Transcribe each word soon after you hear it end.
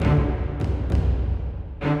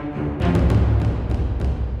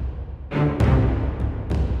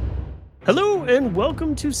and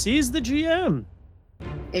welcome to Seize the GM.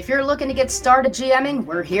 If you're looking to get started GMing,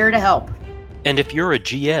 we're here to help. And if you're a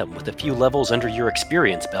GM with a few levels under your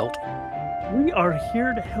experience belt, we are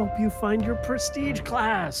here to help you find your prestige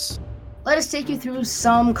class. Let us take you through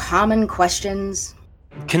some common questions,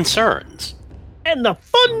 concerns, and the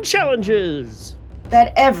fun challenges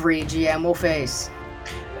that every GM will face.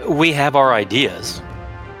 We have our ideas,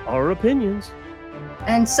 our opinions,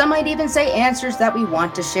 and some might even say answers that we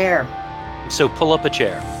want to share. So pull up a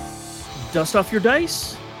chair, dust off your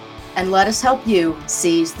dice, and let us help you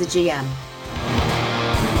seize the GM.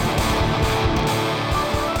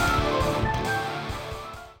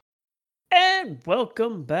 And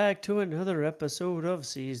welcome back to another episode of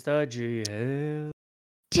Seize the GM.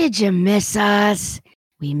 Did you miss us?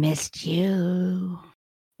 We missed you.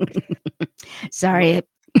 Sorry, a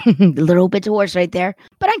little bit hoarse right there,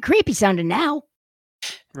 but I'm creepy sounding now.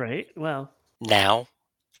 Right, well. Now?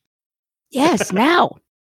 Yes, now.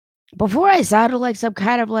 Before I sounded like some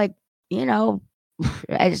kind of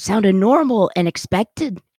I sounded normal and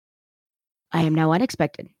expected. I am now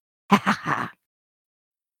unexpected. Ha ha ha.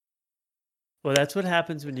 Well, that's what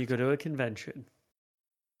happens when you go to a convention.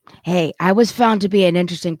 Hey, I was found to be an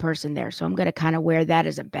interesting person there, so I'm going to kind of wear that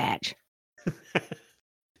as a badge.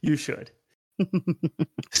 You should.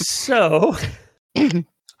 So...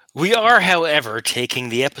 We are, however, taking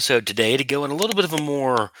the episode today to go in a little bit of a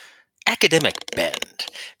more academic bend.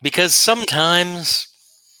 Because sometimes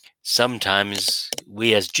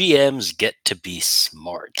we as GMs get to be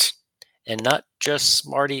smart. And not just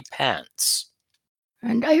smarty pants.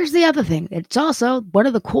 And here's the other thing. It's also one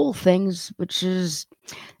of the cool things, which is,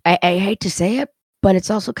 I hate to say it, but it's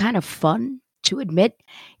also kind of fun to admit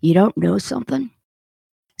you don't know something.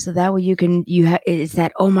 So that way it's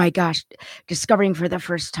that, oh my gosh, discovering for the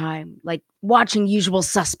first time, like watching Usual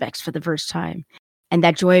Suspects for the first time, and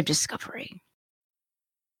that joy of discovery.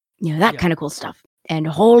 That kind of cool stuff. And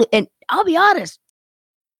I'll be honest,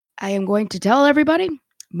 I am going to tell everybody,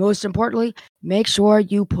 most importantly, make sure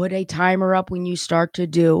you put a timer up when you start to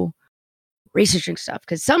do researching stuff.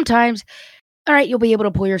 Because sometimes, all right, you'll be able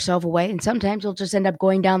to pull yourself away, and sometimes you'll just end up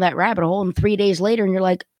going down that rabbit hole, and 3 days later, and you're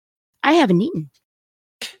like, I haven't eaten.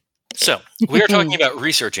 So, we are talking about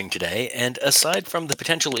researching today, and aside from the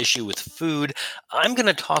potential issue with food, I'm going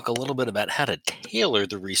to talk a little bit about how to tailor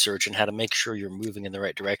the research and how to make sure you're moving in the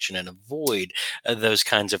right direction and avoid those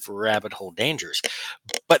kinds of rabbit hole dangers.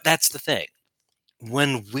 But that's the thing.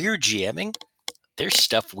 When we're GMing, there's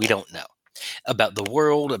stuff we don't know about the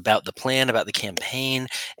world, about the plan, about the campaign,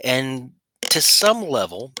 and to some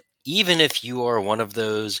level, even if you are one of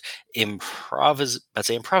those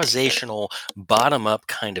improvisational, bottom-up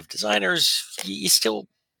kind of designers,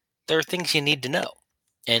 there are things you need to know,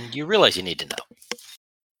 and you realize you need to know.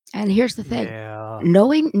 And here's the thing: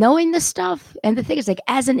 knowing this stuff, and the thing is, like,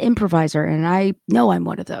 as an improviser, and I know I'm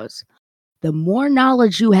one of those. The more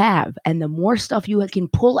knowledge you have, and the more stuff you can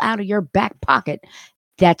pull out of your back pocket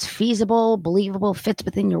that's feasible, believable, fits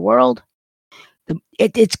within your world,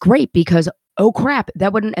 it's great because. Oh crap,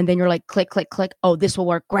 that wouldn't, and then you're like, click, click, click. Oh, this will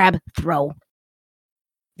work. Grab, throw.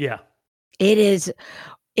 Yeah. It is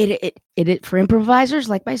for improvisers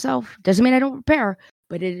like myself. Doesn't mean I don't prepare,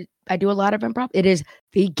 but I do a lot of improv. It is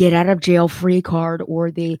the get out of jail free card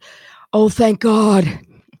or the, oh, thank God.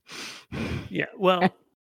 Yeah. Well,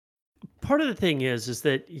 part of the thing is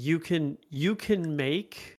that you can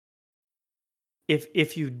make,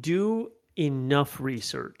 if you do enough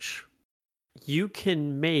research, you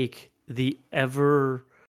can make the ever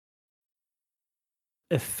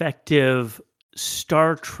effective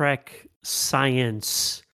Star Trek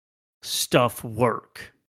science stuff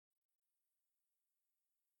work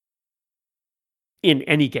in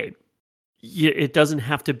any game. It doesn't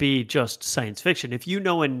have to be just science fiction. If you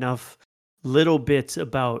know enough little bits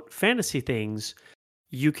about fantasy things,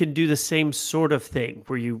 you can do the same sort of thing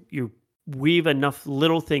where you weave enough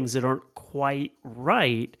little things that aren't quite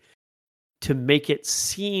right to make it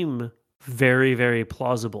seem very, very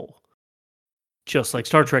plausible, just like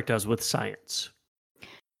Star Trek does with science.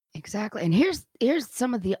 Exactly. And here's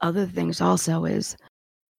some of the other things also is,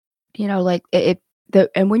 like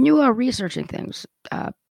and when you are researching things,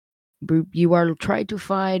 you are trying to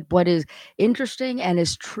find what is interesting and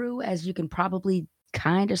as true as you can probably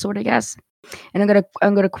kind of sort of guess. And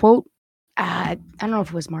I'm gonna quote, I don't know if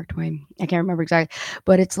it was Mark Twain. I can't remember exactly,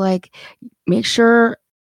 but it's like, make sure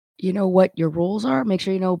you know what your rules are. Make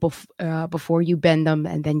sure you know before you bend them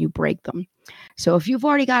and then you break them. So if you've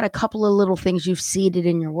already got a couple of little things you've seeded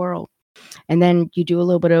in your world, and then you do a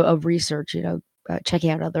little bit of research,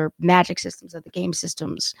 checking out other magic systems, other game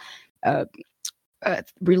systems,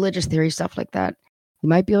 religious theory, stuff like that. You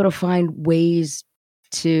might be able to find ways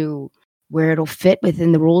to where it'll fit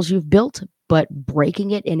within the rules you've built, but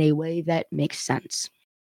breaking it in a way that makes sense.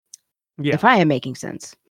 Yeah. If I am making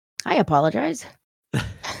sense, I apologize.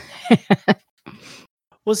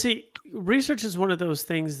 Well, see, research is one of those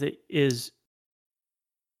things that is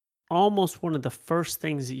almost one of the first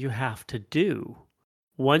things that you have to do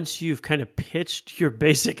once you've kind of pitched your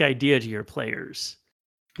basic idea to your players.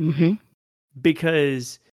 Hmm.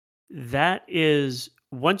 Because that is,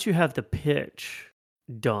 once you have the pitch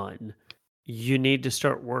done, you need to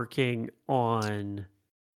start working on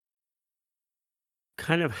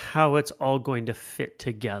kind of how it's all going to fit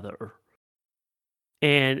together.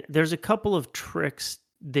 And there's a couple of tricks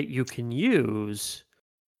that you can use,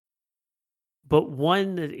 but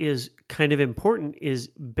one that is kind of important is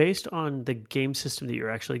based on the game system that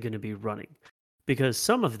you're actually going to be running. Because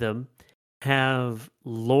some of them have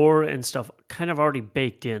lore and stuff kind of already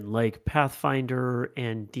baked in, like Pathfinder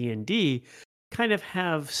and D&D kind of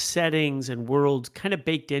have settings and worlds kind of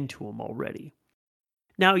baked into them already.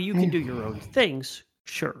 Now you can do your own things,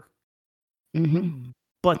 sure. Hmm.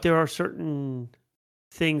 But there are certain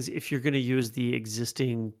things, if you're going to use the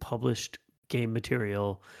existing published game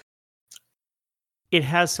material, it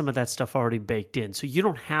has some of that stuff already baked in. So you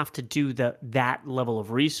don't have to do that level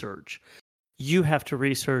of research. You have to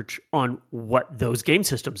research on what those game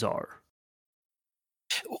systems are.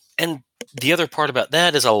 And the other part about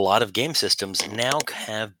that is a lot of game systems now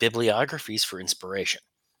have bibliographies for inspiration.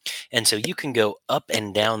 And so you can go up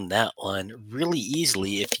and down that line really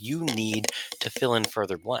easily if you need to fill in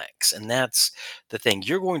further blanks. And that's the thing.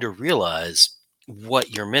 You're going to realize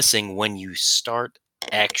what you're missing when you start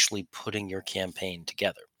actually putting your campaign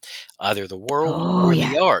together, either the world Oh, or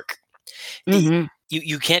yeah. the arc. Hmm.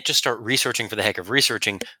 You can't just start researching for the heck of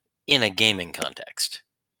researching in a gaming context.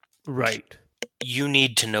 Right. You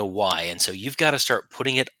need to know why. And so you've got to start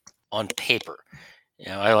putting it on paper.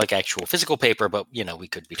 I like actual physical paper, but we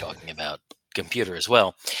could be talking about computer as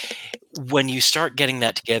well. When you start getting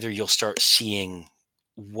that together, you'll start seeing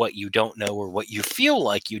what you don't know or what you feel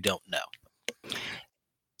like you don't know.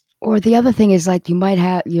 Or the other thing is like you might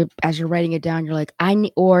have as you're writing it down, you're like,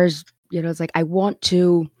 it's like I want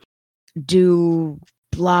to do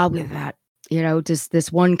blah with that, just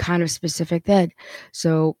this one kind of specific thing.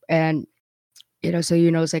 So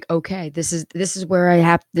it's like, okay, this is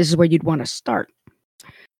where this is where you'd want to start.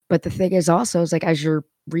 But the thing is also is like as you're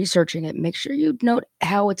researching it, make sure you note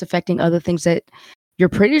how it's affecting other things that you're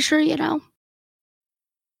pretty sure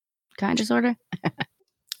kind of sort of.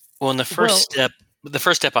 Well, in the first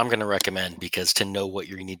step I'm going to recommend, because to know what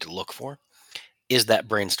you need to look for, is that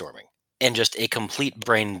brainstorming and just a complete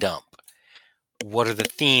brain dump. What are the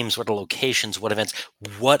themes? What are locations? What events?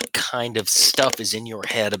 What kind of stuff is in your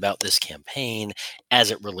head about this campaign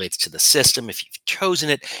as it relates to the system? If you've chosen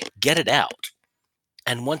it, get it out.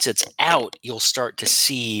 And once it's out, you'll start to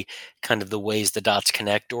see kind of the ways the dots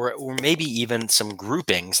connect, or maybe even some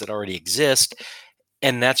groupings that already exist.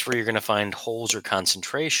 And that's where you're going to find holes or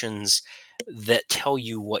concentrations that tell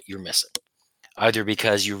you what you're missing. Either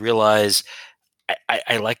because you realize,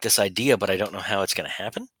 I like this idea, but I don't know how it's going to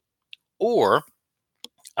happen. Or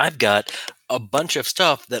I've got a bunch of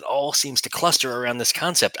stuff that all seems to cluster around this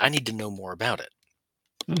concept. I need to know more about it.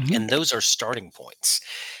 Mhm. And those are starting points.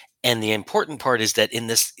 And the important part is that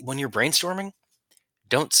when you're brainstorming,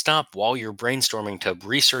 don't stop while you're brainstorming to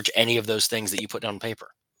research any of those things that you put down on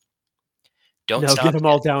paper. Don't No, stop get them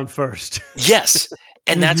yet. all down first. Yes.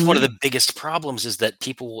 And that's one of Mhm. the biggest problems, is that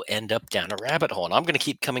people will end up down a rabbit hole. And I'm going to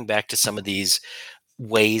keep coming back to some of these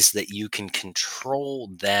ways that you can control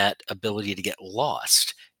that ability to get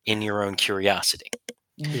lost in your own curiosity.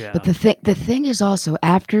 Yeah. But the thing is also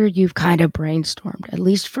after you've kind of brainstormed, at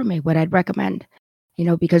least for me, what I'd recommend,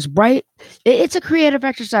 because it's a creative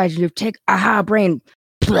exercise. You take brain,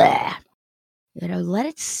 blah, let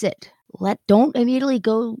it sit. Don't immediately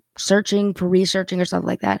go searching for researching or something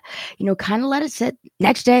like that. Kind of let it sit.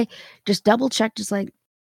 Next day, just double check. Just like,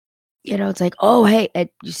 it's like, oh hey,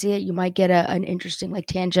 you see it. You might get an interesting like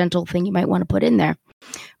tangential thing you might want to put in there.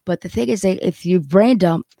 But the thing is that if you brain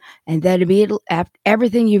dump and then immediately after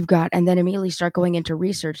everything you've got and then immediately start going into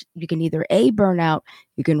research, you can either burn out,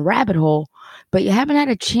 you can rabbit hole, but you haven't had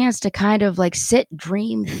a chance to kind of like sit,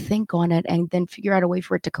 dream, think on it, and then figure out a way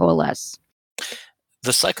for it to coalesce.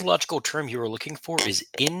 The psychological term you are looking for is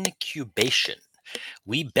incubation.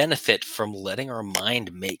 We benefit from letting our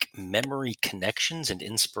mind make memory connections and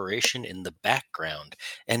inspiration in the background,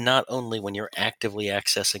 and not only when you're actively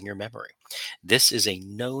accessing your memory. This is a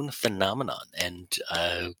known phenomenon, and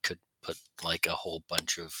I could put like a whole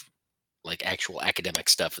bunch of like actual academic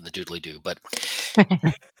stuff in the doodly-doo, but We're not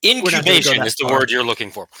gonna go incubation that is the far. word you're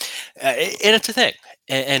looking for. And it's a thing.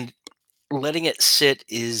 And letting it sit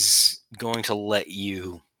is going to let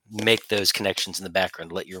you make those connections in the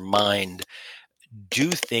background, let your mind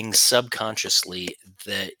do things subconsciously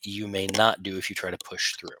that you may not do if you try to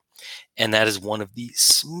push through. And that is one of the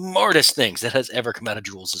smartest things that has ever come out of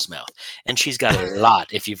Jules's mouth. And she's got a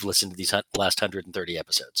lot if you've listened to these last 130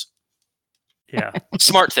 episodes. Yeah.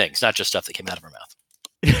 Smart things, not just stuff that came out of her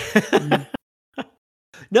mouth.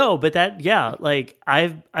 No, but that, yeah, like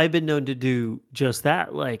I've been known to do just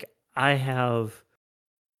that. Like I have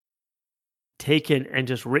taken and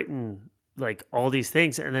just written like all these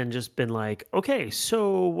things and then just been like, okay,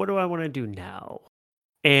 so what do I want to do now?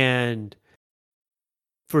 And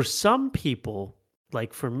for some people,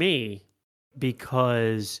 like for me,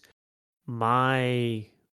 because my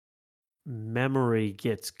memory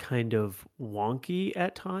gets kind of wonky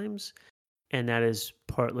at times, and that is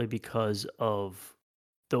partly because of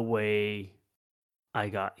the way I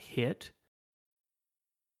got hit.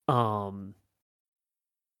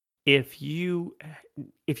 If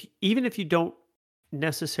even if you don't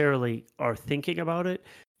necessarily are thinking about it,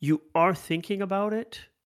 you are thinking about it,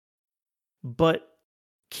 but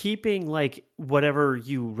keeping like whatever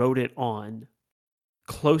you wrote it on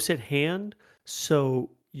close at hand so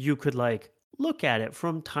you could like look at it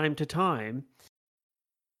from time to time,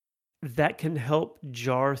 that can help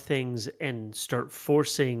jar things and start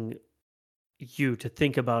forcing you to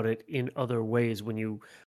think about it in other ways when you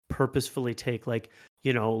purposefully take like,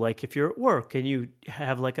 like if you're at work and you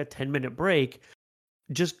have like a 10-minute break,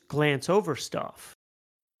 just glance over stuff.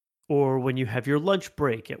 Or when you have your lunch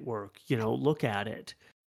break at work, look at it.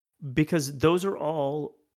 Because those are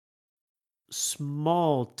all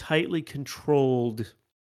small, tightly controlled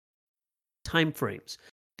time frames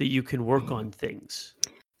that you can work on things.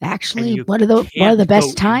 Actually, one of the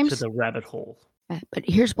best times to the rabbit hole. But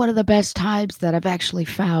here's one of the best times that I've actually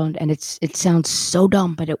found, and it sounds so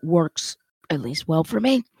dumb, but it works at least well for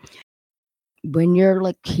me. When you're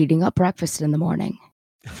like heating up breakfast in the morning,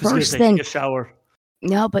 first thing, take a shower.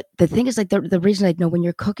 No, but the thing is like the reason I know when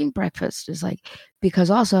you're cooking breakfast is like because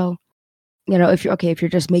also, if you're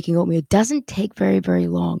just making oatmeal, it doesn't take very, very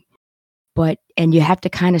long, and you have to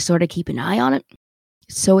kind of sort of keep an eye on it.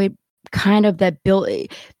 So it kind of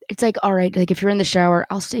it's like, all right, like if you're in the shower,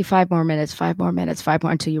 I'll stay 5 more minutes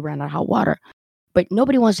until you run out of hot water. But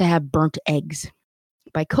nobody wants to have burnt eggs.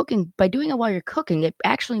 By doing it while you're cooking, it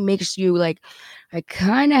actually makes you like, I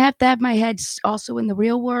kind of have to have my head also in the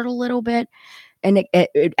real world a little bit. And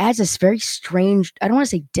it adds this very strange, I don't want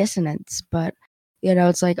to say dissonance, but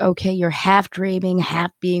it's like, okay, you're half dreaming,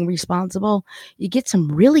 half being responsible. You get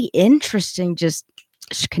some really interesting just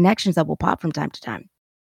connections that will pop from time to time.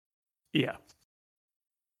 Yeah.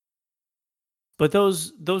 But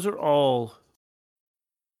those are all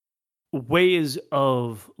ways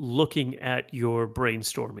of looking at your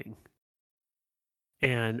brainstorming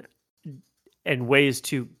and ways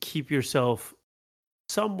to keep yourself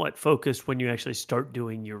somewhat focused when you actually start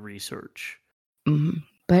doing your research. Mm-hmm.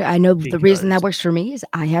 But I know the reason that works for me is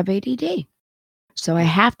I have ADD. So I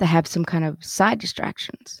have to have some kind of side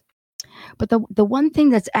distractions. But the one thing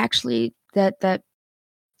that's actually that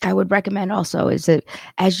I would recommend also is that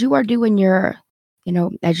as you are doing your,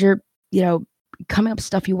 as you're, coming up with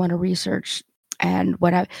stuff you want to research and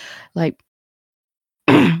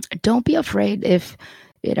don't be afraid if,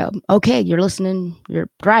 okay, you're listening, you're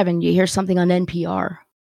driving, you hear something on NPR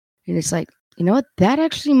and it's like, that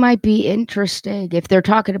actually might be interesting if they're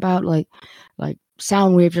talking about like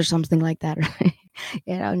sound waves or something like that.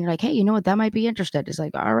 And you're like, hey, that might be interesting. It's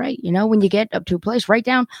like, all right, when you get up to a place, write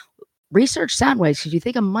down, research sound waves because you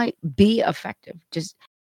think it might be effective. Just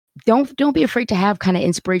don't be afraid to have kind of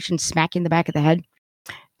inspiration smack in the back of the head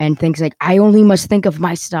and things like, I only must think of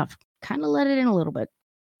my stuff. Kind of let it in a little bit.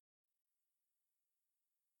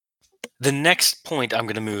 The next point I'm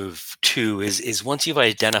going to move to is once you've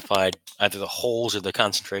identified either the holes or the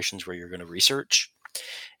concentrations where you're going to research,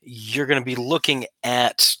 you're going to be looking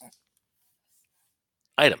at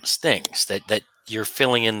items, things that you're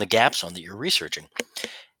filling in the gaps on that you're researching.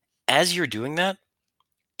 As you're doing that,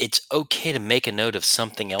 it's okay to make a note of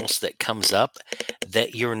something else that comes up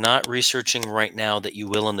that you're not researching right now that you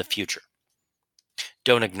will in the future.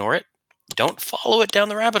 Don't ignore it. Don't follow it down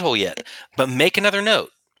the rabbit hole yet, but make another note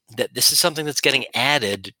that this is something that's getting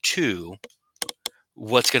added to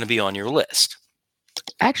what's going to be on your list.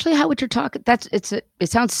 Actually, how would you talk? It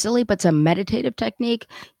sounds silly, but it's a meditative technique.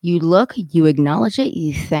 You look, you acknowledge it,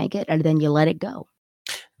 you thank it, and then you let it go.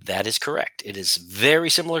 That is correct. It is very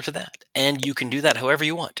similar to that. And you can do that however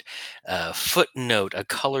you want. A footnote, a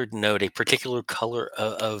colored note, a particular color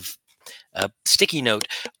of a sticky note.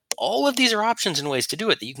 All of these are options and ways to do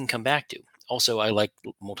it that you can come back to. Also, I like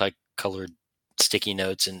multicolored sticky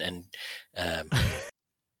notes, and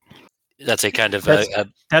that's a kind of That's why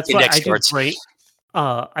index I do cards. great.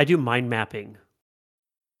 I do mind mapping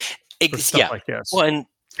for stuff Yeah. like this. Well, and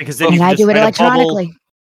because then And you I can do just it write a bubble. electronically.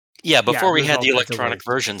 yeah, before we there's had all the kinds of electronic ways.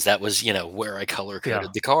 versions, that was, where I color coded Yeah.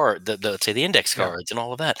 the card, let's say the index Yeah. cards and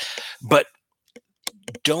all of that. But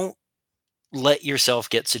don't let yourself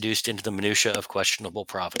get seduced into the minutia of questionable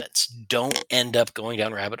provenance. Don't end up going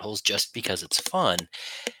down rabbit holes just because it's fun.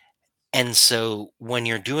 And so when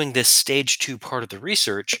you're doing this stage 2 part of the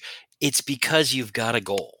research, it's because you've got a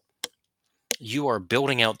goal. You are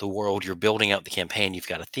building out the world, you're building out the campaign, you've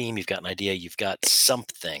got a theme, you've got an idea, you've got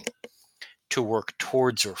something to work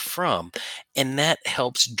towards or from, and that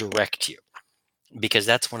helps direct you. Because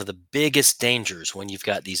that's one of the biggest dangers when you've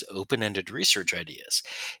got these open-ended research ideas,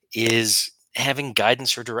 is having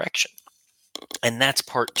guidance or direction. And that's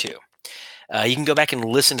part 2. You can go back and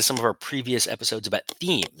listen to some of our previous episodes about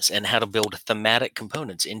themes and how to build thematic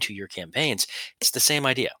components into your campaigns. It's the same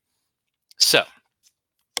idea. So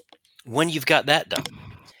when you've got that done,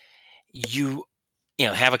 you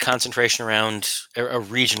have a concentration around a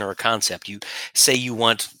region or a concept. You say you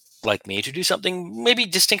want, like me, to do something maybe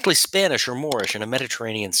distinctly Spanish or Moorish in a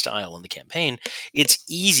Mediterranean style in the campaign. It's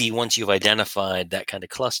easy, once you've identified that kind of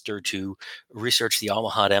cluster, to research the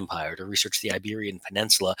Almohad Empire, to research the Iberian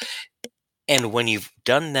Peninsula. And when you've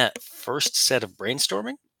done that first set of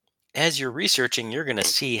brainstorming, as you're researching, you're going to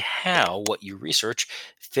see how what you research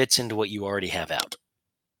fits into what you already have out.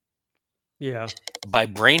 Yeah. By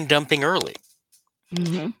brain dumping early,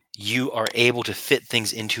 Mhm. you are able to fit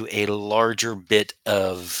things into a larger bit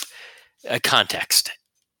of context.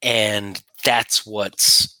 And that's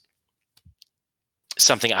what's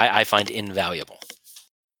something I find invaluable.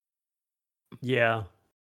 Yeah.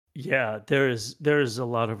 Yeah. There's a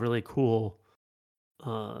lot of really cool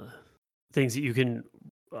things that you can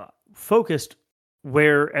focus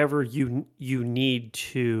wherever you need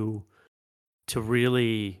to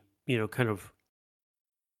really, kind of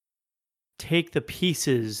take the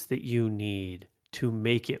pieces that you need to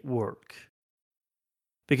make it work.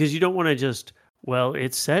 Because you don't want to just, well,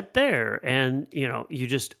 it's set there, and you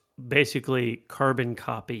just basically carbon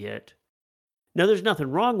copy it. Now, there's nothing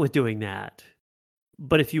wrong with doing that,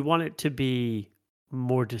 but if you want it to be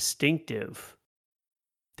more distinctive,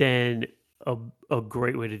 then a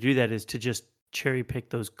great way to do that is to just cherry pick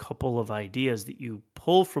those couple of ideas that you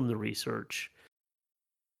pull from the research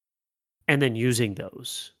and then using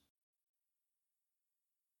those.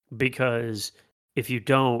 Because if you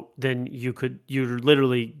don't, then you could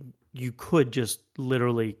just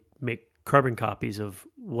literally make carbon copies of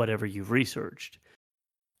whatever you've researched.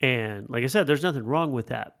 And like I said, there's nothing wrong with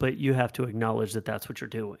that, but you have to acknowledge that that's what you're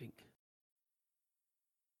doing.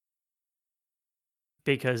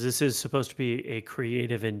 Because this is supposed to be a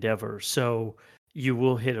creative endeavor. So you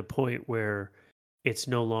will hit a point where it's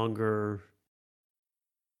no longer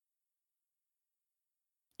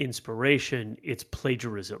inspiration, it's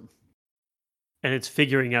plagiarism. And it's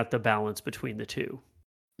figuring out the balance between the two.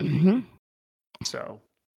 Mhm. So,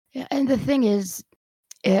 Yeah, and the thing is,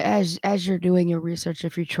 as you're doing your research,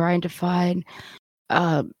 if you're trying to find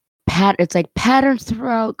it's like patterns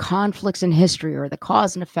throughout conflicts in history, or the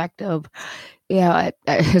cause and effect of,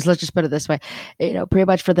 let's just put it this way, pretty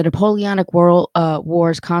much for the Napoleonic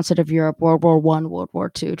wars, concept of Europe, World War I, World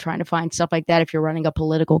War II, trying to find stuff like that if you're running a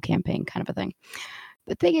political campaign kind of a thing.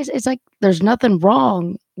 The thing is, it's like there's nothing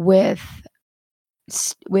wrong with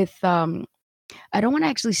I don't want to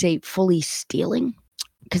actually say fully stealing,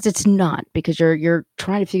 because it's not, because you're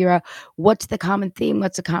trying to figure out what's the common theme,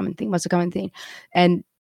 and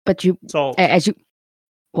but you salt. as you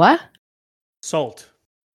what Salt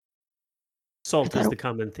thought is it- the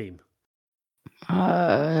common theme.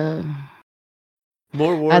 uh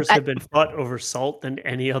More wars I- have been fought over salt than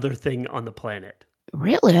any other thing on the planet.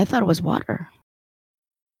 really, I thought it was water.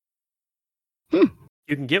 You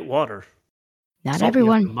can get water. Not Salt you have to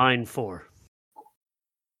everyone. mine for.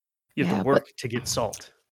 You have Yeah, to work to get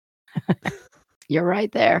salt. You're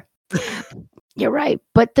right there. You're right,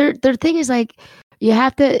 but their thing is like, you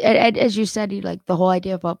have to, and as you said, you like the whole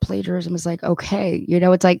idea about plagiarism is like, okay,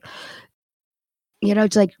 it's like,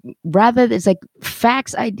 it's like, rather it's like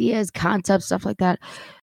facts, ideas, concepts, stuff like that.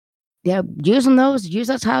 Yeah, use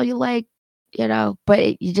those how you like,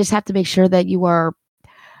 but you just have to make sure that you are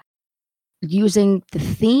using the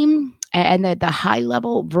theme and the high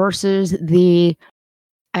level versus the,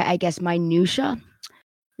 I guess, minutia.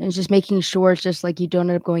 And it's just making sure it's just like you don't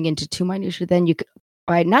end up going into too minutiae. Then you,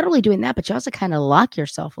 by not only doing that, but you also kind of lock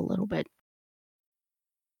yourself a little bit.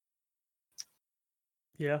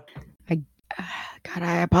 Yeah. God,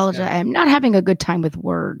 I apologize. I'm not having a good time with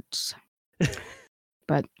words.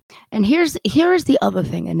 But, and here's the other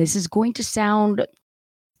thing, and this is going to sound,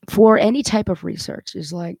 for any type of research,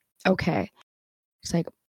 is like, okay, it's like,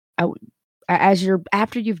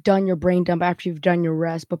 after you've done your brain dump, after you've done your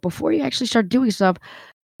rest, but before you actually start doing stuff,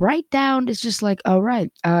 write down. It's just like, all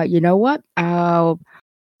right, you know what?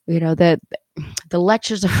 The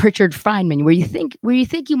lectures of Richard Feynman, where you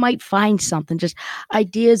think you might find something, just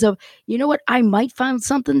ideas of, you know what, I might find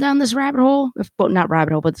something down this rabbit hole. Well, not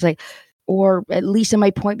rabbit hole, but it's like, or at least it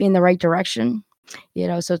might point me in the right direction.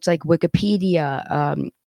 So it's like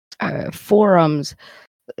Wikipedia, forums,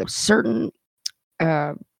 certain,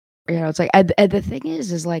 it's like, and the thing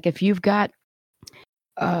is like, if you've got,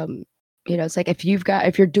 it's like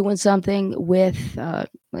if you're doing something with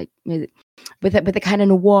like with the kind of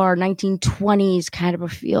noir 1920s kind of a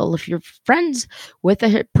feel, if you're friends with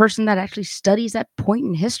a person that actually studies that point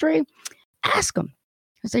in history, ask them.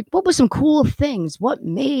 It's like, what were some cool things? What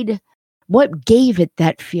gave it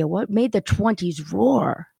that feel? What made the 20s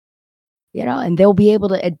roar? And they'll be able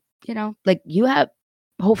to, like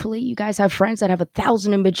hopefully you guys have friends that have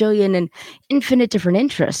 1,000 and bajillion and infinite different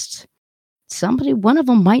interests. One of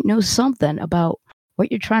them might know something about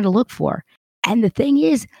what you're trying to look for. And the thing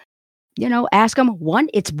is, ask them. One,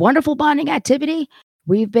 it's wonderful bonding activity.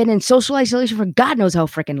 We've been in social isolation for God knows how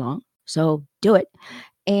freaking long. So do it.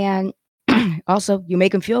 And also, you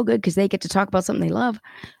make them feel good because they get to talk about something they love.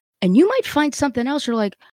 And you might find something else. You're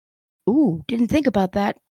like, ooh, didn't think about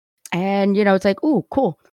that. And, it's like, ooh,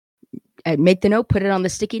 cool. And make the note, put it on the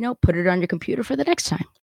sticky note, put it on your computer for the next time.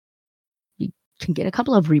 You can get a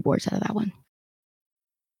couple of rewards out of that one.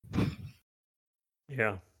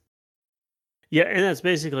 Yeah. Yeah, and that's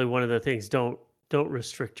basically one of the things. Don't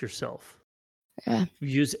restrict yourself. Yeah.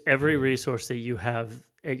 Use every resource that you have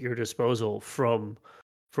at your disposal, from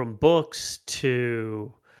books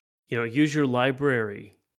to, use your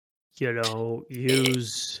library.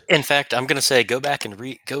 Use. In fact, I'm going to say go back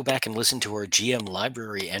and listen to our GM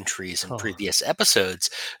library entries in previous episodes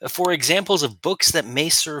for examples of books that may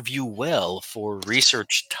serve you well for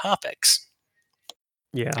research topics.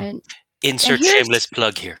 Yeah. And insert shameless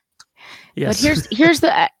plug here. Yes. But here's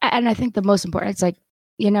the, and I think the most important, it's like,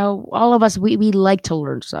 all of us, we like to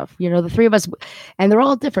learn stuff, the three of us, and they're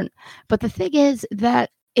all different. But the thing is that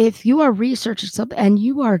if you are researching something and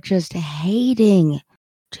you are just hating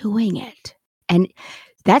doing it, and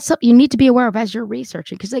that's something you need to be aware of as you're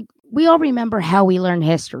researching, because like we all remember how we learn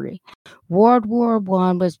history. World War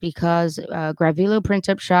I was because Gavrilo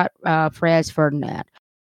Princip shot Franz Ferdinand.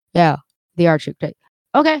 Yeah, the Archduke.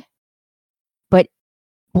 Okay, but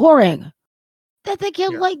boring. That they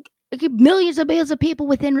killed like millions of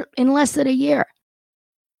people in less than a year.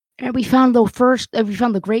 And we found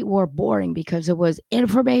the Great War boring because it was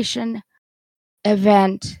information,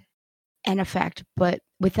 event, and effect, but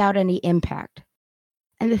without any impact.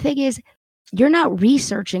 And the thing is, you're not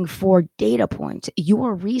researching for data points. You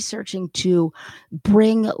are researching to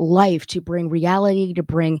bring life, to bring reality, to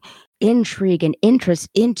bring intrigue and interest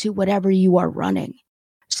into whatever you are running.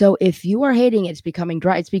 So if you are hating it, it's becoming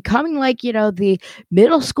dry. It's becoming like, the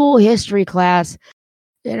middle school history class,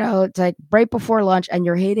 it's like right before lunch and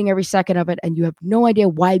you're hating every second of it and you have no idea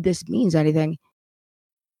why this means anything.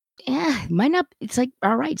 Yeah, it might not. It's like,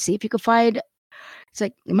 all right, see if you could find, it's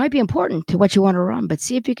like, it might be important to what you want to run, but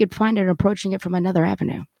see if you could find it approaching it from another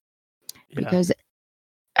avenue. Yeah. Because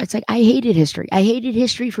it's like, I hated history. I hated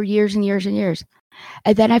history for years and years and years.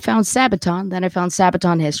 And then I found Sabaton, then I found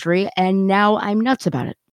Sabaton history, and now I'm nuts about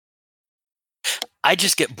it. I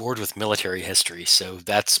just get bored with military history, so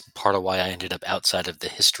that's part of why I ended up outside of the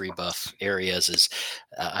history buff areas. Is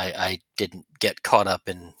I didn't get caught up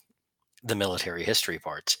in the military history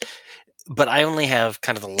parts. But I only have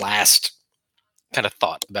kind of the last kind of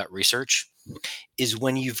thought about research is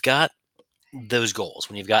when you've got those goals,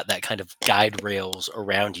 when you've got that kind of guide rails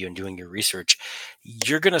around you and doing your research,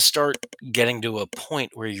 you're going to start getting to a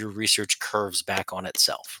point where your research curves back on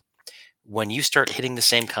itself. When you start hitting the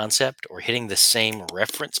same concept or hitting the same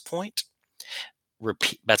reference point,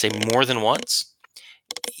 let's say more than once,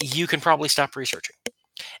 you can probably stop researching.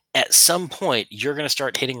 At some point, you're going to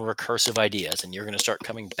start hitting recursive ideas and you're going to start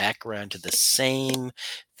coming back around to the same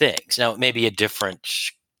things. Now, it may be a different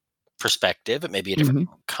perspective. It may be a different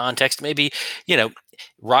context. Maybe,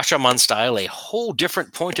 Rashomon style, a whole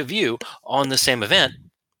different point of view on the same event.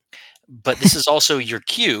 But this is also your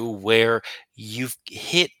cue where you've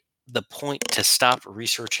hit the point to stop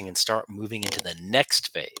researching and start moving into the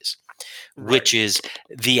next phase, which is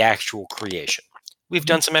the actual creation. We've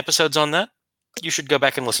done some episodes on that. You should go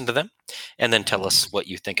back and listen to them and then tell us what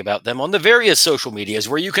you think about them on the various social medias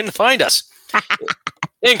where you can find us,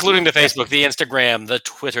 including the Facebook, the Instagram, the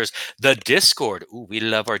Twitters, the Discord. Ooh, we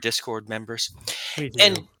love our Discord members.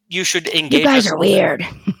 And you should engage. You guys are weird.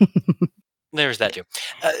 There's that too.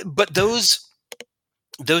 But those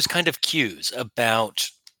kind of cues about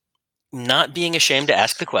not being ashamed to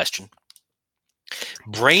ask the question,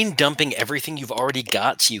 brain dumping everything you've already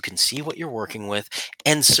got so you can see what you're working with,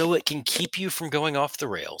 and so it can keep you from going off the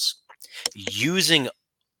rails, using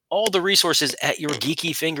all the resources at your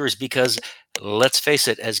geeky fingers, because let's face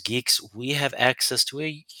it, as geeks, we have access to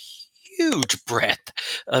a huge breadth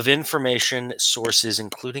of information sources,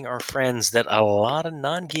 including our friends, that a lot of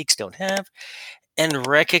non-geeks don't have. And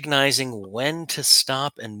recognizing when to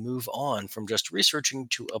stop and move on from just researching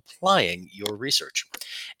to applying your research.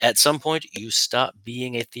 At some point, you stop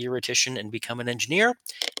being a theoretician and become an engineer.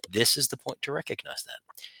 This is the point to recognize that.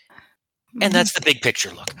 And that's the big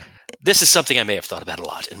picture look. This is something I may have thought about a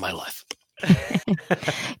lot in my life.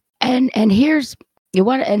 and here's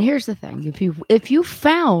the thing. If you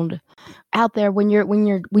found out there when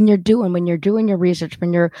you're doing your research,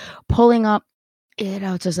 when you're pulling up,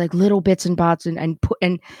 it's just like little bits and bots and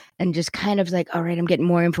just kind of like, all right, I'm getting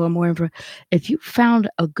more info. If you found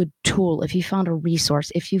a good tool, if you found a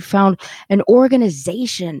resource, if you found an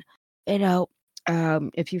organization,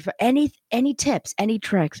 if you any tips, any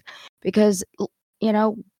tricks, because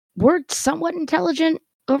we're somewhat intelligent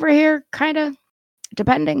over here, kind of,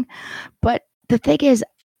 depending. But the thing is,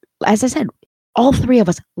 as I said, all three of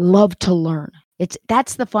us love to learn.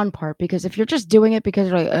 That's the fun part, because if you're just doing it because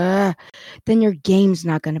you're like, then your game's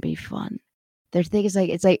not going to be fun. The thing is,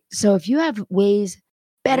 so if you have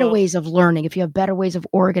better ways of learning, if you have better ways of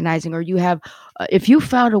organizing, or you have, if you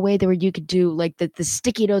found a way where you could do like the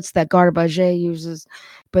sticky notes that Garbaget uses,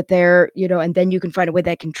 but they're, and then you can find a way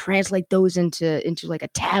that can translate those into like a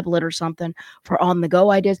tablet or something for on the go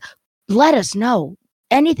ideas, let us know.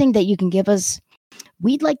 Anything that you can give us,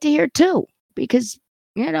 we'd like to hear too, because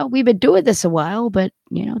we've been doing this a while, but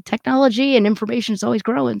technology and information is always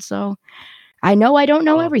growing. So I know I don't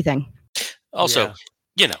know everything. Also,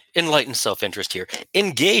 enlightened self-interest here.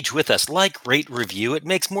 Engage with us, like, rate, review. It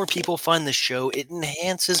makes more people find the show. It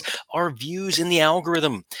enhances our views in the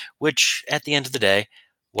algorithm, which at the end of the day,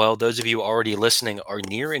 while those of you already listening are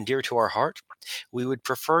near and dear to our heart, we would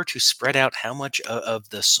prefer to spread out how much of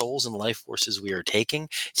the souls and life forces we are taking,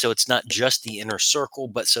 so it's not just the inner circle,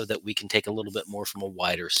 but so that we can take a little bit more from a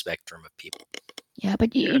wider spectrum of people. Yeah,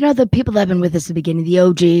 but the people that have been with us at the beginning, the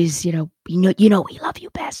OGs, we love you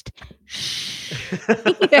best.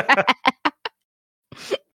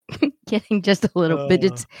 Getting just a little bit.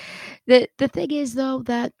 It's the thing is though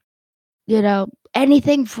that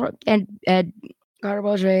anything for and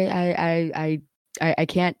Garbaget, I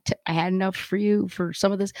can't. I had enough for you for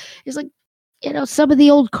some of this. It's like, some of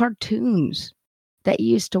the old cartoons that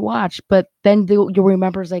you used to watch, but then you'll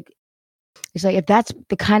remember it's like if that's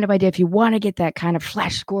the kind of idea, if you want to get that kind of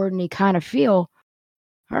Flash Gordon-y kind of feel,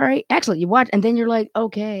 all right, excellent. You watch, and then you're like,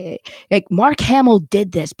 okay, like Mark Hamill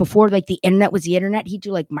did this before, like the internet was the internet. He'd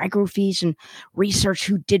do like microfiche and research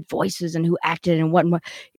who did voices and who acted and what.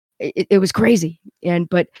 It was crazy,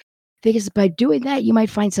 but. Because by doing that, you might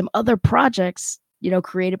find some other projects,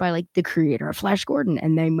 created by like the creator of Flash Gordon,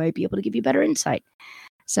 and they might be able to give you better insight.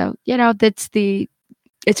 So,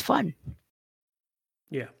 it's fun.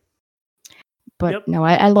 Yeah. But no,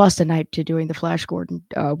 I lost a night to doing the Flash Gordon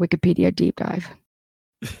Wikipedia deep dive.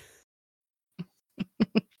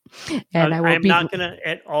 And I'm not going to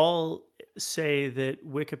at all say that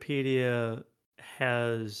Wikipedia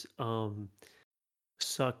has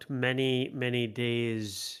sucked many, many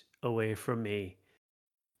days away from me,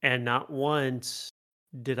 and not once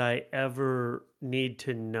did I ever need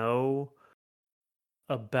to know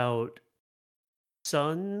about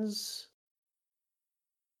suns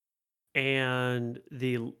and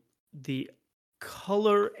the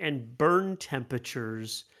color and burn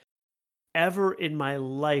temperatures ever in my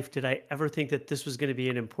life. Did I ever think that this was going to be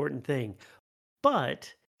an important thing?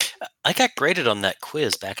 But I got graded on that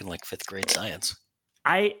quiz back in like 5th grade science.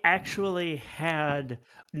 I actually had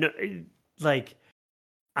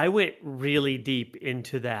I went really deep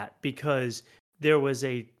into that, because there was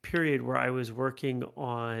a period where I was working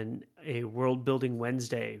on a World Building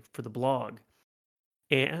Wednesday for the blog,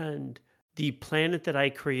 and the planet that I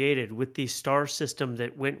created with the star system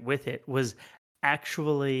that went with it was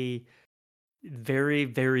actually very,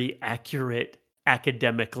 very accurate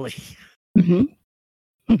academically.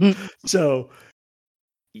 Mm-hmm. So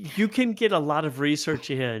you can get a lot of research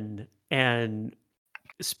in and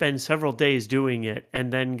spend several days doing it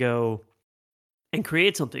and then go and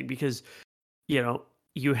create something because,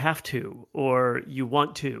 you have to or you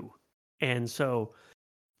want to. And so,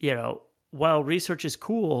 while research is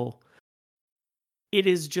cool, it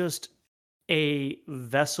is just a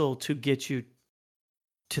vessel to get you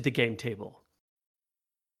to the game table.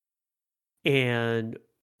 And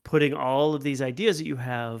putting all of these ideas that you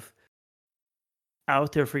have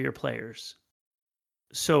out there for your players.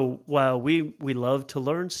 So while we love to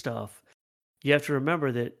learn stuff, you have to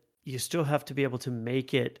remember that you still have to be able to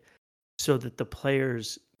make it so that the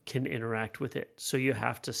players can interact with it. So you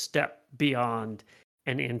have to step beyond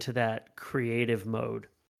and into that creative mode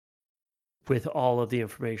with all of the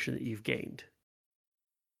information that you've gained.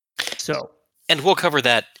 So, And we'll cover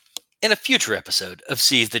that in a future episode of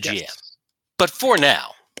Seize the GM. yes. But for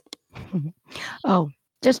now, Oh,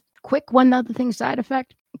 just quick one other thing, side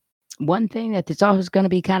effect. One thing that is always going to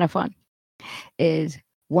be kind of fun is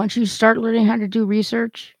once you start learning how to do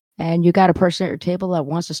research and you got a person at your table that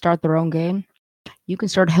wants to start their own game, you can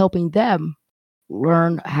start helping them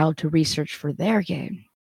learn how to research for their game.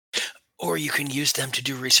 or you can use them to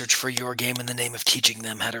do research for your game in the name of teaching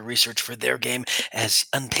them how to research for their game as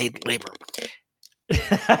unpaid labor.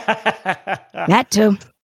 That too.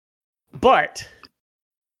 But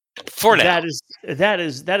For now, that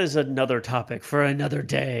is another topic for another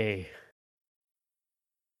day.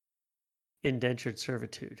 Indentured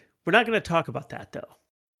servitude. We're not going to talk about that though.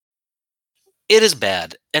 it is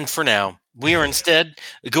bad. And for now, we are instead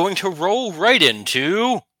going to roll right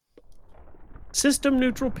into System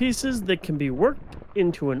neutral pieces that can be worked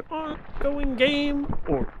into an ongoing game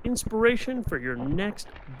or inspiration for your next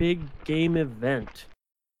big game event.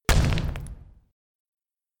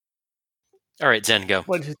 All right, Zen, go.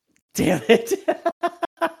 What? Damn it.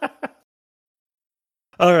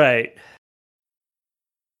 All right.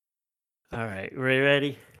 All right.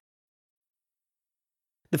 Ready?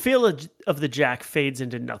 The feel of the jack fades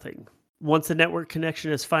into nothing. Once the network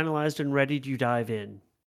connection is finalized and ready, you dive in.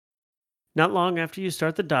 Not long after you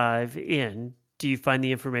start the dive in, do you find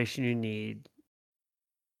the information you need?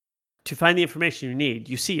 To find the information you need,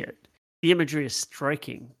 you see it. The imagery is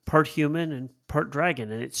striking, part human and part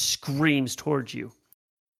dragon, and it screams towards you.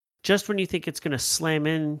 Just when you think it's going to slam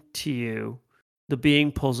into you, the being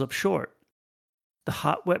pulls up short. The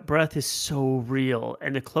hot, wet breath is so real,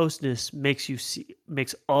 and the closeness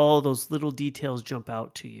makes all those little details jump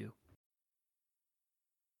out to you.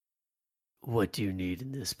 What do you need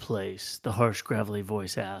in this place? The harsh, gravelly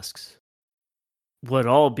voice asks. What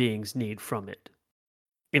all beings need from it.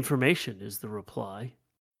 Information is the reply.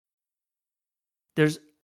 There's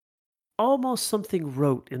almost something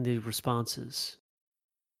rote in the responses.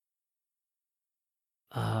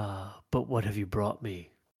 But what have you brought me?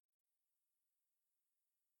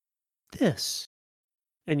 This.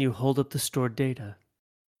 And you hold up the stored data.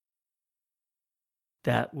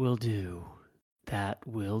 That will do. That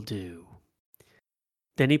will do.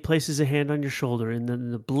 Then he places a hand on your shoulder, and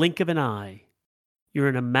in the blink of an eye, you're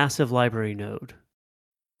in a massive library node.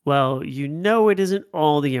 Well, you know it isn't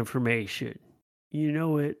all the information. You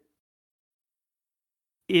know it.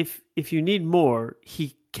 If you need more,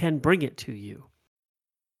 he can bring it to you.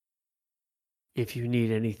 If you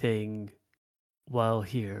need anything while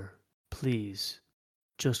here, please,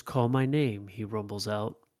 just call my name, he rumbles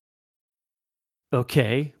out.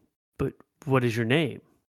 Okay, but what is your name?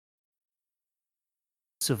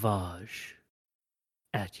 Savage,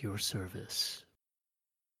 at your service.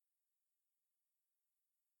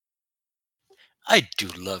 I do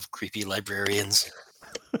love creepy librarians.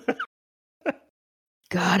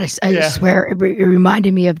 God, I swear, it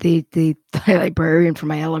reminded me of the librarian from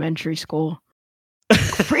my elementary school.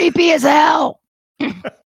 Creepy as hell.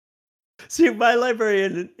 See, my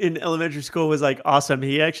librarian in elementary school was like awesome.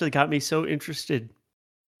 He actually got me so interested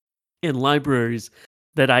in libraries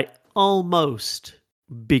that I almost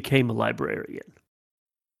became a librarian.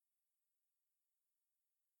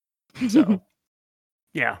 So,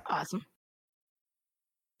 yeah. Awesome.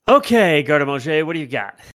 Okay, Gardemonger, what do you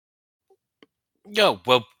got? Oh,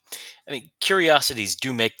 well, I mean, curiosities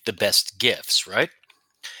do make the best gifts, right?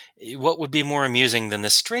 What would be more amusing than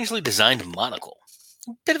this strangely designed monocle?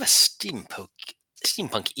 A bit of a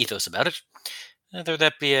steampunk ethos about it. Whether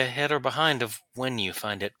that be ahead or behind of when you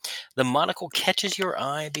find it, the monocle catches your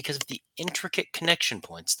eye because of the intricate connection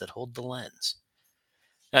points that hold the lens.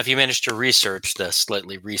 Now, if you manage to research the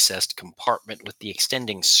slightly recessed compartment with the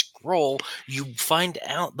extending scroll, you find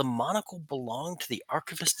out the monocle belonged to the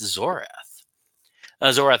archivist Zorath.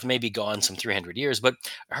 Zorath may be gone some 300 years, but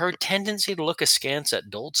her tendency to look askance at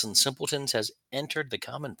dolts and simpletons has entered the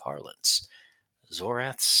common parlance.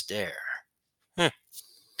 Zorath's stare.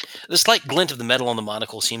 The slight glint of the metal on the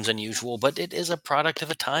monocle seems unusual, but it is a product of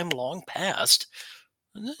a time long past,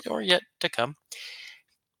 or yet to come.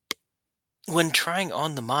 When trying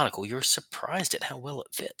on the monocle, you're surprised at how well it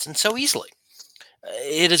fits, and so easily.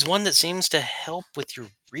 It is one that seems to help with your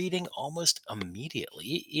reading almost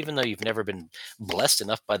immediately, even though you've never been blessed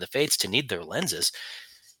enough by the fates to need their lenses.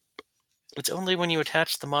 It's only when you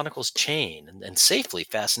attach the monocle's chain and safely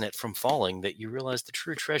fasten it from falling that you realize the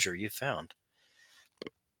true treasure you've found.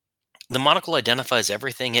 The monocle identifies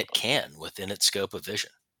everything it can within its scope of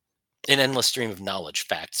vision. An endless stream of knowledge,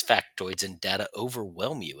 facts, factoids, and data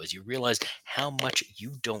overwhelm you as you realize how much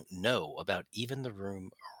you don't know about even the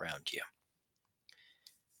room around you.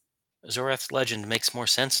 Zorath's legend makes more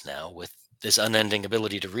sense now with this unending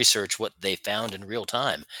ability to research what they found in real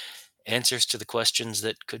time, answers to the questions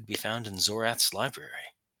that could be found in Zorath's library.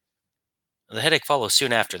 The headache follows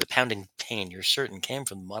soon after, the pounding pain you're certain came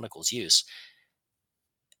from the monocle's use.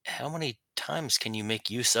 How many times can you make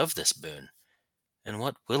use of this boon? And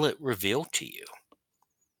what will it reveal to you?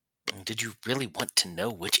 Did you really want to know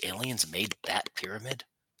which aliens made that pyramid?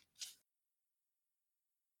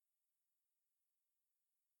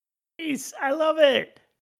 Nice. I love it.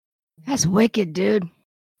 That's wicked, dude.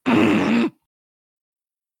 That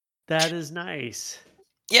is nice.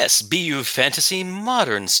 Yes, be you fantasy,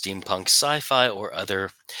 modern steampunk, sci-fi, or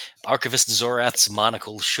other, Archivist Zorath's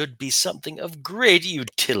monocle should be something of great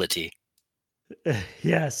utility.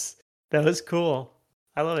 Yes, that was cool.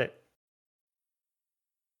 I love it.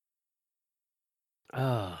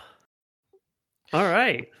 Oh. All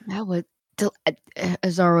right. That was,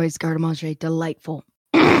 as always, Gardamanche, delightful.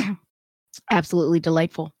 Absolutely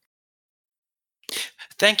delightful.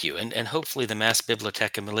 Thank you, and hopefully the Mass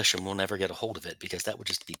Bibliotheca Militium will never get a hold of it, because that would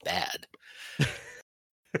just be bad.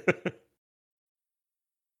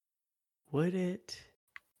 Would it?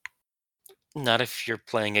 Not if you're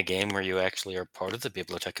playing a game where you actually are part of the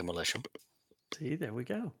Bibliotheca Militium. See, there we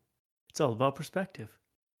go. It's all about perspective.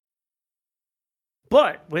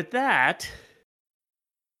 But with that,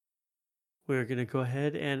 we're going to go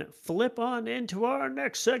ahead and flip on into our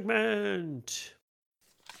next segment.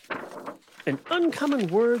 An uncommon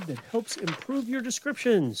word that helps improve your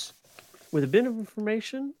descriptions, with a bit of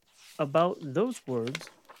information about those words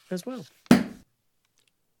as well.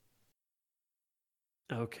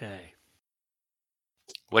 Okay.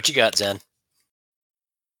 What you got, Zen?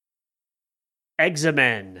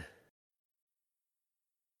 Examen.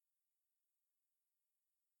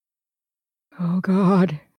 Oh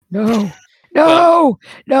God, no, no,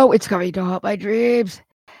 no! It's coming to haunt my dreams.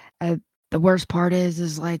 The worst part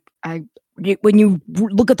is like when you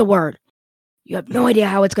look at the word, you have no idea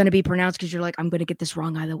how it's going to be pronounced because you're like, I'm going to get this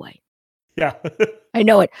wrong either way. Yeah. I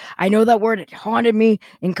know it. I know that word. It haunted me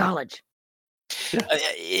in college.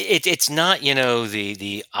 It's not,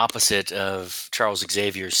 the opposite of Charles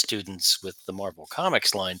Xavier's students with the Marvel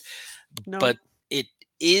Comics line, No. but it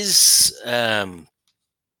is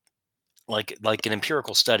like an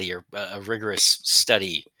empirical study or a rigorous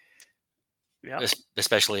study, Yeah.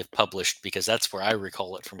 especially if published, because that's where I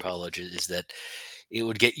recall it from college, is that it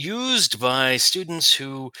would get used by students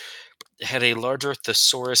who had a larger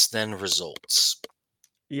thesaurus than results.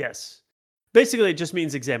 Yes. Basically, it just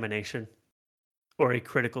means examination or a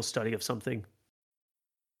critical study of something.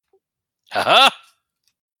 Haha!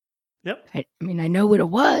 Yep. I mean, I know what it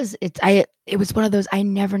was. It was one of those I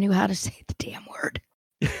never knew how to say the damn word.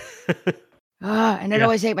 And I'd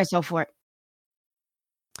always hate myself for it.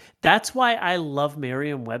 That's why I love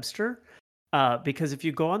Merriam-Webster, because if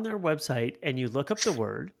you go on their website and you look up the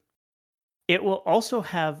word, it will also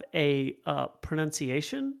have a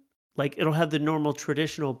pronunciation. Like it'll have the normal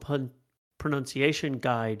traditional pronunciation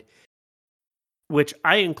guide, which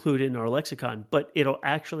I include in our lexicon, but it'll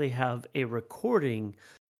actually have a recording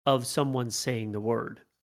of someone saying the word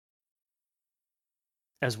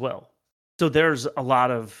as well. So there's a lot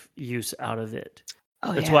of use out of it.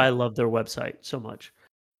 That's why I love their website so much.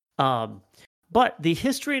 But the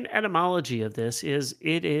history and etymology of this is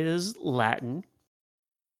it is Latin,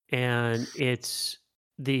 and it's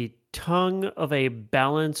the tongue of a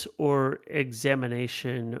balance or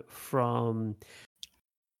examination from,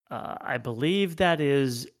 I believe that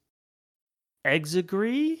is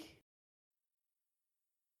exegree.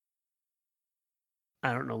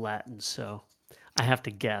 I don't know Latin, so I have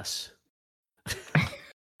to guess.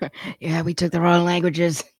 Yeah, we took the wrong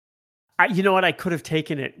languages. You know what? I could have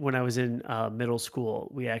taken it when I was in middle school.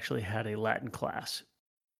 We actually had a Latin class.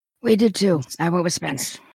 We did too. I went with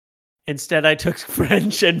Spanish. Instead, I took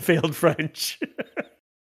French and failed French.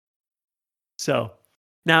 So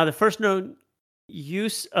now the first known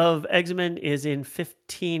use of Examen is in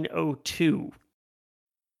 1502.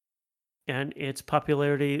 And its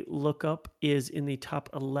popularity lookup is in the top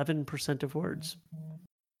 11% of words.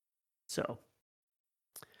 So,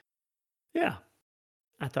 yeah,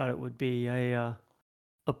 I thought it would be a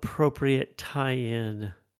appropriate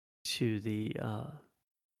tie-in to the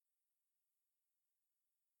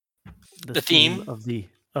theme of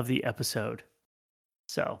the episode.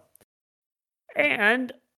 So,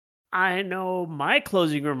 and I know my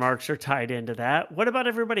closing remarks are tied into that. What about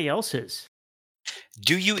everybody else's?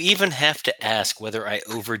 Do you even have to ask whether I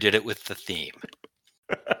overdid it with the theme?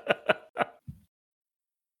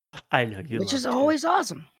 I know you, which love is to. always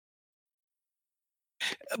awesome.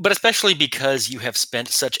 But especially because you have spent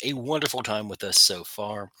such a wonderful time with us so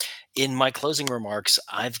far. In my closing remarks,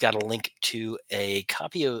 I've got a link to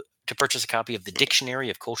to purchase a copy of the Dictionary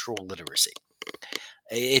of Cultural Literacy.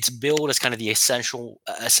 It's billed as kind of the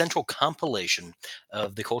essential compilation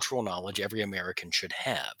of the cultural knowledge every American should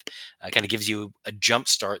have. Kind of gives you a jump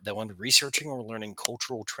start that when researching or learning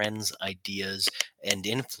cultural trends, ideas, and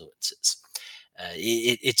influences.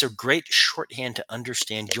 It's a great shorthand to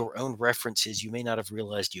understand your own references you may not have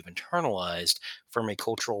realized you've internalized from a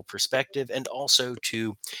cultural perspective, and also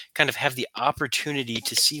to kind of have the opportunity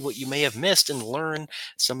to see what you may have missed and learn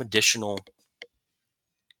some additional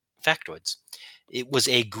factoids. It was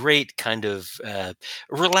a great kind of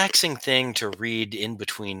relaxing thing to read in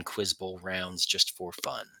between Quiz Bowl rounds just for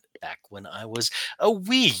fun, back when I was a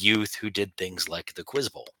wee youth who did things like the Quiz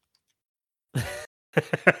Bowl.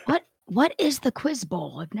 What is the Quiz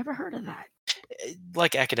Bowl? I've never heard of that.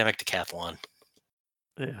 Like academic decathlon.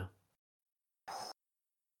 Yeah.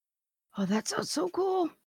 Oh, that sounds so cool.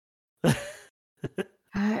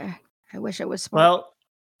 I wish I was smart. Well,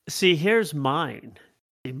 see, here's mine.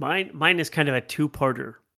 See, mine is kind of a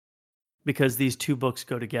two-parter because these two books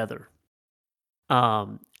go together.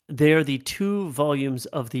 They are the 2 volumes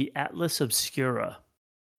of the Atlas Obscura.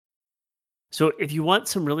 So if you want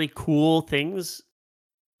some really cool things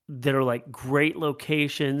that are like great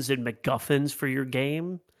locations and MacGuffins for your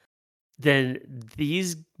game, then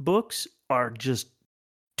these books are just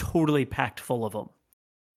totally packed full of them.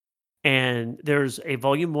 And there's a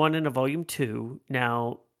volume 1 and a volume 2.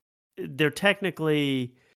 Now, they're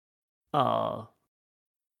technically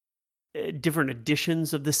different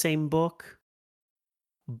editions of the same book,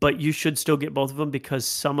 but you should still get both of them because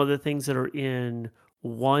some of the things that are in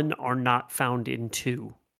 1 are not found in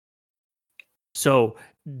 2. So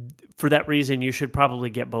for that reason, you should probably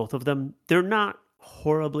get both of them. They're not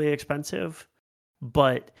horribly expensive,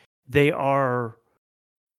 but they're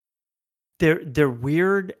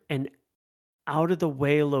weird and out of the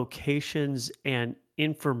way locations and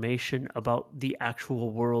information about the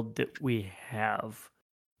actual world that we have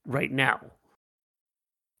right now.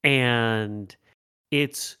 And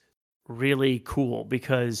it's really cool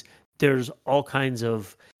because there's all kinds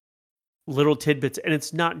of little tidbits, and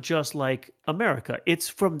it's not just like America, it's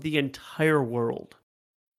from the entire world.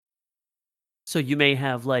 So you may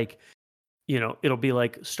have like, it'll be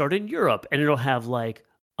like start in Europe, and it'll have like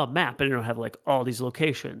a map, and it'll have like all these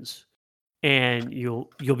locations, and you'll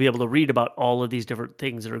be able to read about all of these different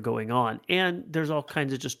things that are going on. And there's all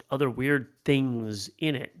kinds of just other weird things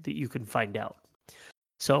in it that you can find out.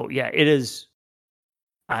 So yeah, it is.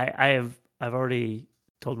 I've already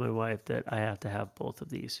told my wife that I have to have both of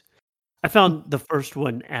these. I found the first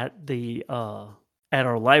one at at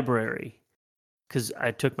our library because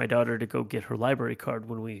I took my daughter to go get her library card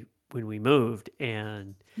when we moved,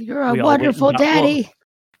 and you're a wonderful daddy.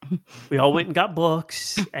 We all went and got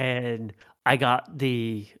books, and I got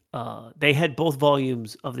they had both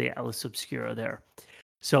volumes of the Atlas Obscura there.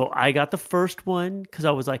 So I got the first one because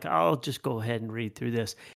I was like, I'll just go ahead and read through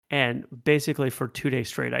this. And basically for 2 days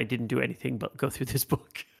straight, I didn't do anything but go through this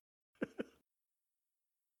book.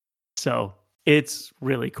 So it's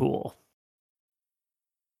really cool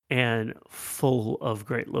and full of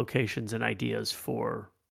great locations and ideas for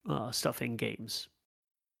stuff in games.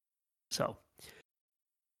 So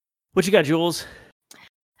what you got, Jules?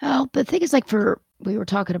 Oh, the thing is, like, we were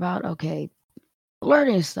talking about,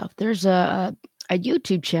 learning stuff. There's a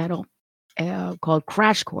YouTube channel called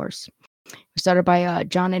Crash Course. Started by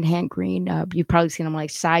John and Hank Green. You've probably seen them like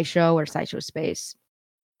SciShow or SciShow Space.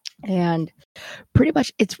 And pretty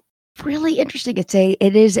much it's really interesting.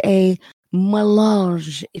 It is a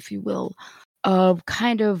melange, if you will, of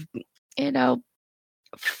kind of, 5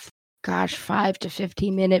 to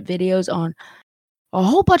 15 minute videos on a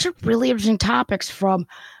whole bunch of really interesting topics, from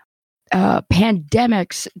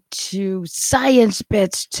pandemics to science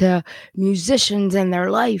bits to musicians and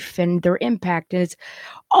their life and their impact, and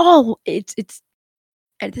it's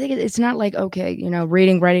I think it's not like, okay,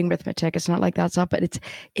 reading, writing, arithmetic. It's not like that stuff, but it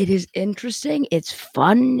is interesting. It's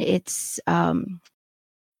fun. It's it's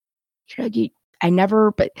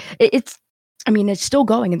still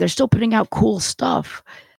going, and they're still putting out cool stuff.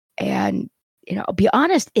 And I'll be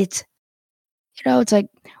honest, it's like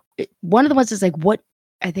one of the ones is like, what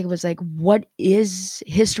I think it was like, what is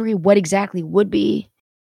history? What exactly would be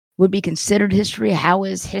considered history? How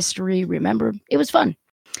is history remembered? It was fun.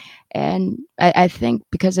 And I think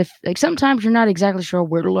because if like sometimes you're not exactly sure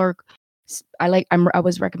where to look, I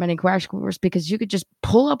was recommending Crash Course because you could just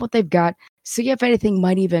pull up what they've got, see if anything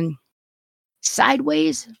might even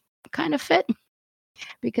sideways kind of fit.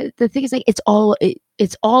 Because the thing is, like, it's all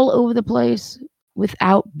over the place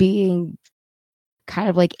without being kind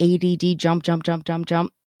of like ADD jump.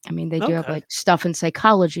 I mean, they do have like stuff in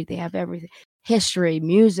psychology. They have everything, history,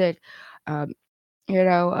 music,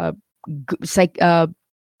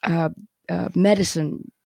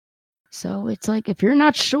 medicine. So it's like if you're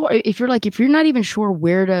not sure, if you're not even sure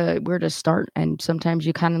where to start, and sometimes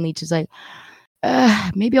you kind of need to say,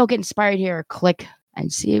 maybe I'll get inspired here. Click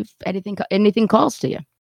and see if anything calls to you,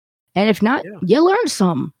 and if not, you learn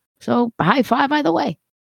some. So high five either way.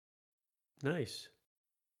 Nice.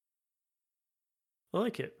 I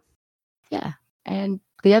like it. Yeah, and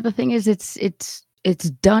the other thing is it's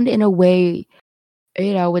done in a way.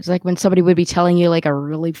 It's like when somebody would be telling you like a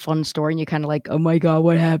really fun story and you kind of like, oh my God,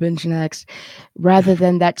 what happens next? Rather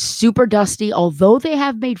than that super dusty, although they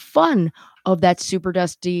have made fun of that super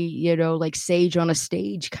dusty, like Sage on a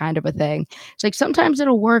stage kind of a thing. It's like sometimes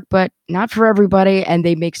it'll work, but not for everybody. And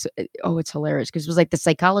they make, it's hilarious because it was like the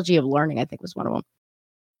psychology of learning, I think was one of them.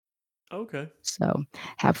 Okay. So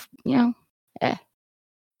you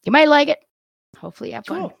might like it. Hopefully you have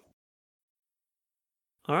fun. Cool.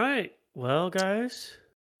 All right. Well, guys,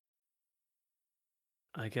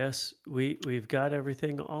 I guess we've got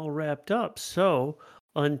everything all wrapped up. So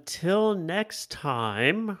until next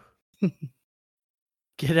time,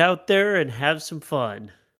 get out there and have some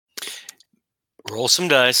fun. Roll some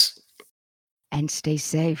dice. And stay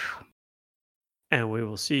safe. And we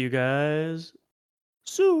will see you guys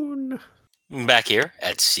soon. Back here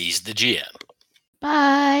at Seize the GM.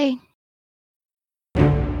 Bye.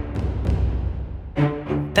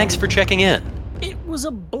 Thanks for checking in. It was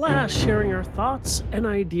a blast sharing our thoughts and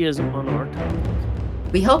ideas on our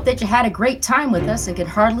topic. We hope that you had a great time with us and can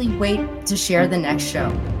hardly wait to share the next show.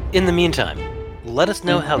 In the meantime, let us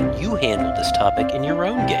know how you handled this topic in your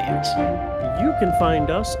own games. You can find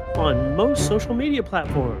us on most social media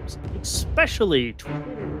platforms, especially Twitter,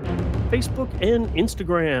 Facebook, and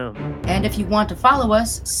Instagram. And if you want to follow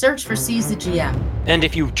us, search for Seize the GM. And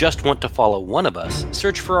if you just want to follow one of us,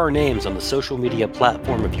 search for our names on the social media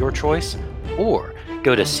platform of your choice, or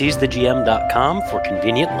go to seizethegm.com for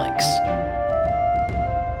convenient links.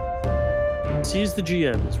 Seize the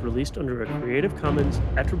GM is released under a Creative Commons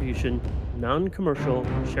Attribution, Non-Commercial,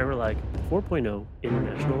 Share-alike 4.0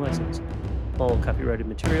 international license. All copyrighted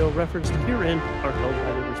material referenced herein are held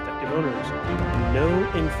by their respective owners. No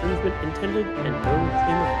infringement intended and no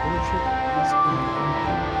claim of ownership is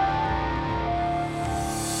implied.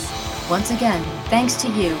 Once again, thanks to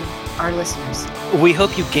you, our listeners. We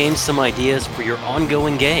hope you gained some ideas for your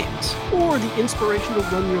ongoing games. Or the inspiration to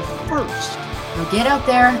run your first. Now get out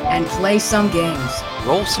there and play some games.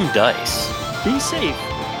 Roll some dice. Be safe,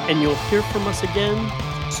 and you'll hear from us again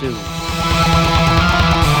soon.